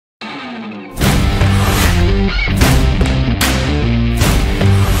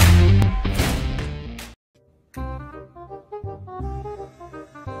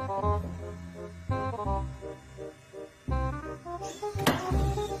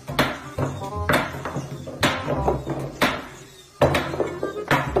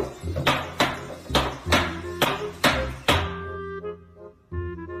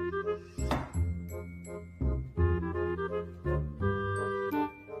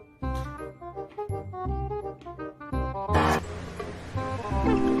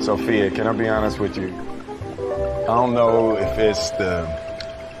Sophia, can I be honest with you? I don't know if it's the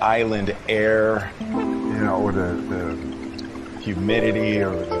island air, you know, or the humidity,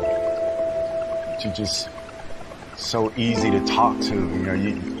 or you're just so easy to talk to. You know,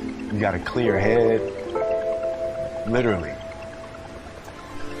 you got a clear head, literally.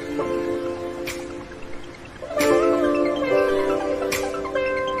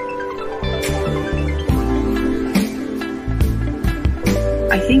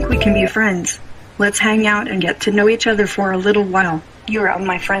 I think we can be friends. Let's hang out and get to know each other for a little while. You're on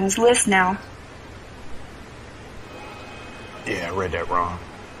my friends list now. Yeah, I read that wrong.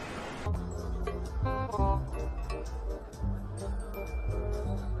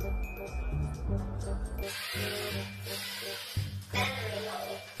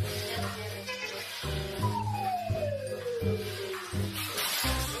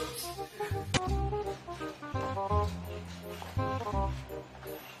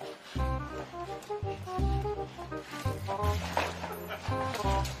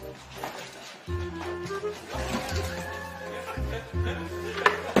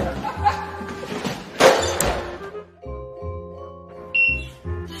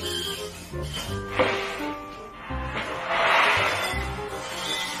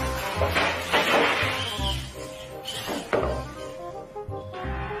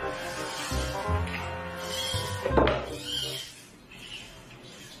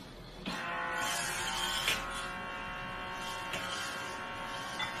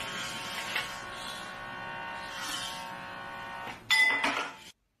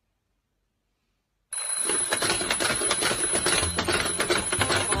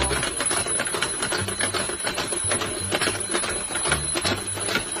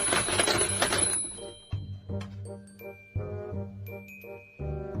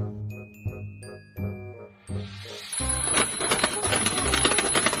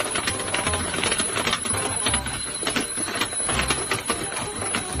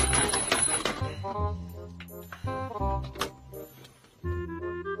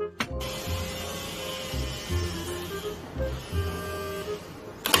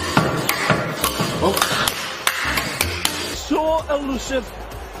 So elusive.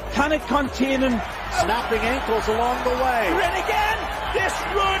 Can it contain him? Snapping ankles along the way. Run again. This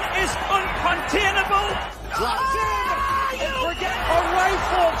run is uncontainable. Drops in. And forget a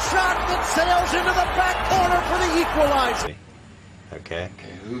rifle shot that sails into the back corner for the equalizer. Okay.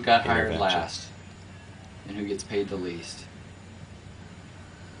 Okay, who got hired last? And who gets paid the least?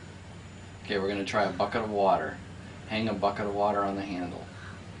 Okay, we're going to try a bucket of water. Hang a bucket of water on the handle.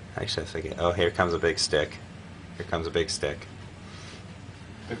 Actually, I was thinking, oh, here comes a big stick. Here comes a big stick.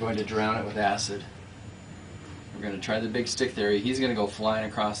 We're going to drown it with acid. We're going to try the big stick theory. He's going to go flying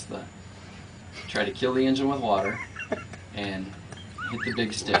across the... Try to kill the engine with water and hit the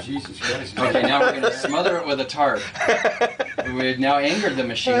big stick. Jesus Christ. Okay, now we're going to smother it with a tarp. We've now angered the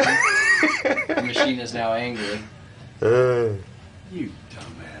machine. The machine is now angry. You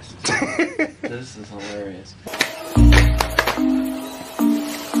dumbass. This is hilarious.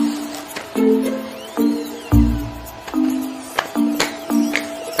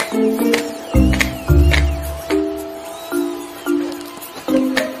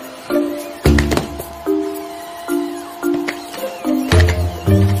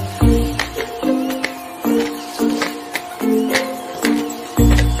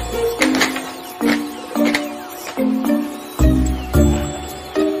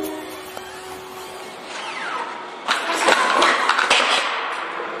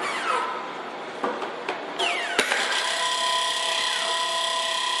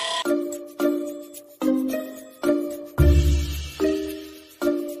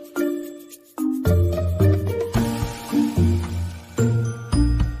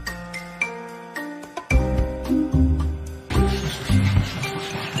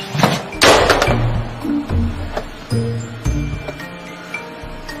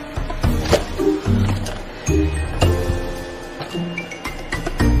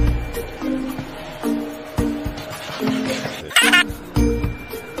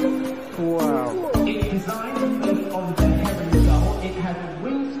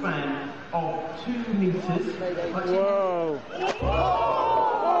 Whoa.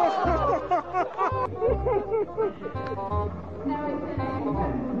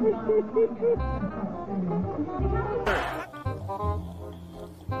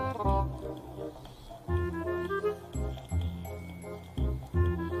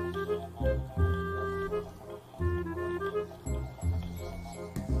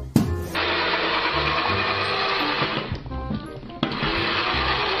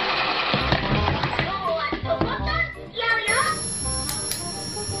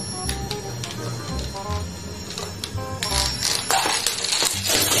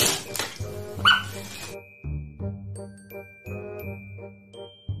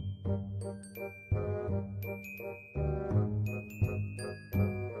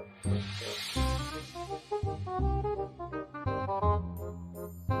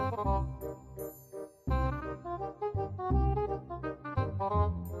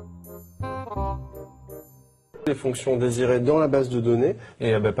 Les fonctions désirées dans la base de données.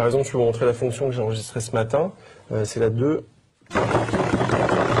 Et par exemple, je peux vous montrer la fonction que j'ai enregistrée ce matin. C'est la 2. Oui,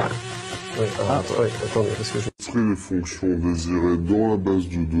 attendez, parce que je... Les fonctions désirées dans la base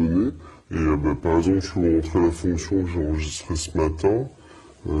de données. Et par exemple, je peux vous montrer la fonction que j'ai enregistrée ce matin.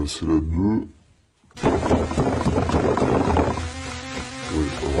 C'est la 2. Oui,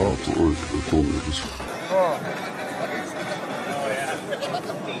 attendez, parce que...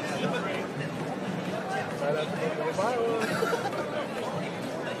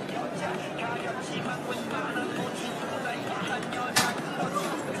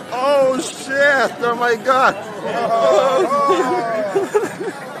 Oh shit! Oh my god!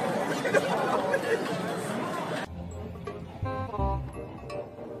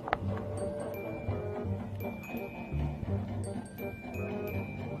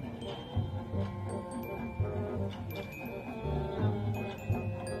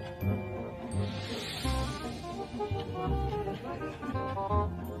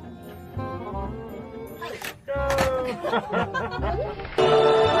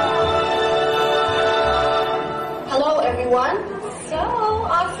 Hello, everyone. So,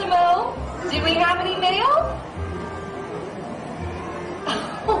 Osimo, did we have any mail?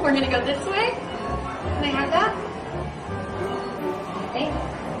 Oh, we're gonna go this way? Can I have that? Hey.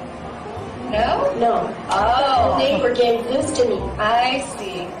 No? No. Oh. The neighbor gave this to me. I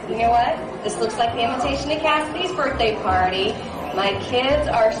see. You know what? This looks like the invitation to Cassidy's birthday party. My kids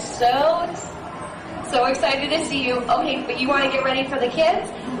are so excited to see you. Okay, but you want to get ready for the kids?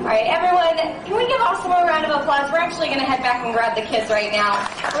 All right, everyone, can we give Osimo a round of applause? We're actually going to head back and grab the kids right now.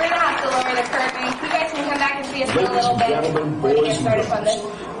 We're going to have to lower the curtain. You guys can come back and see us in a little bit. We're going to get started on this.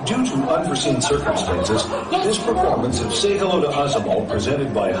 Due to unforeseen circumstances, this performance of Say Hello to Osimo,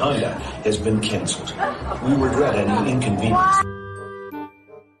 presented by Honda, has been canceled. We regret any inconvenience.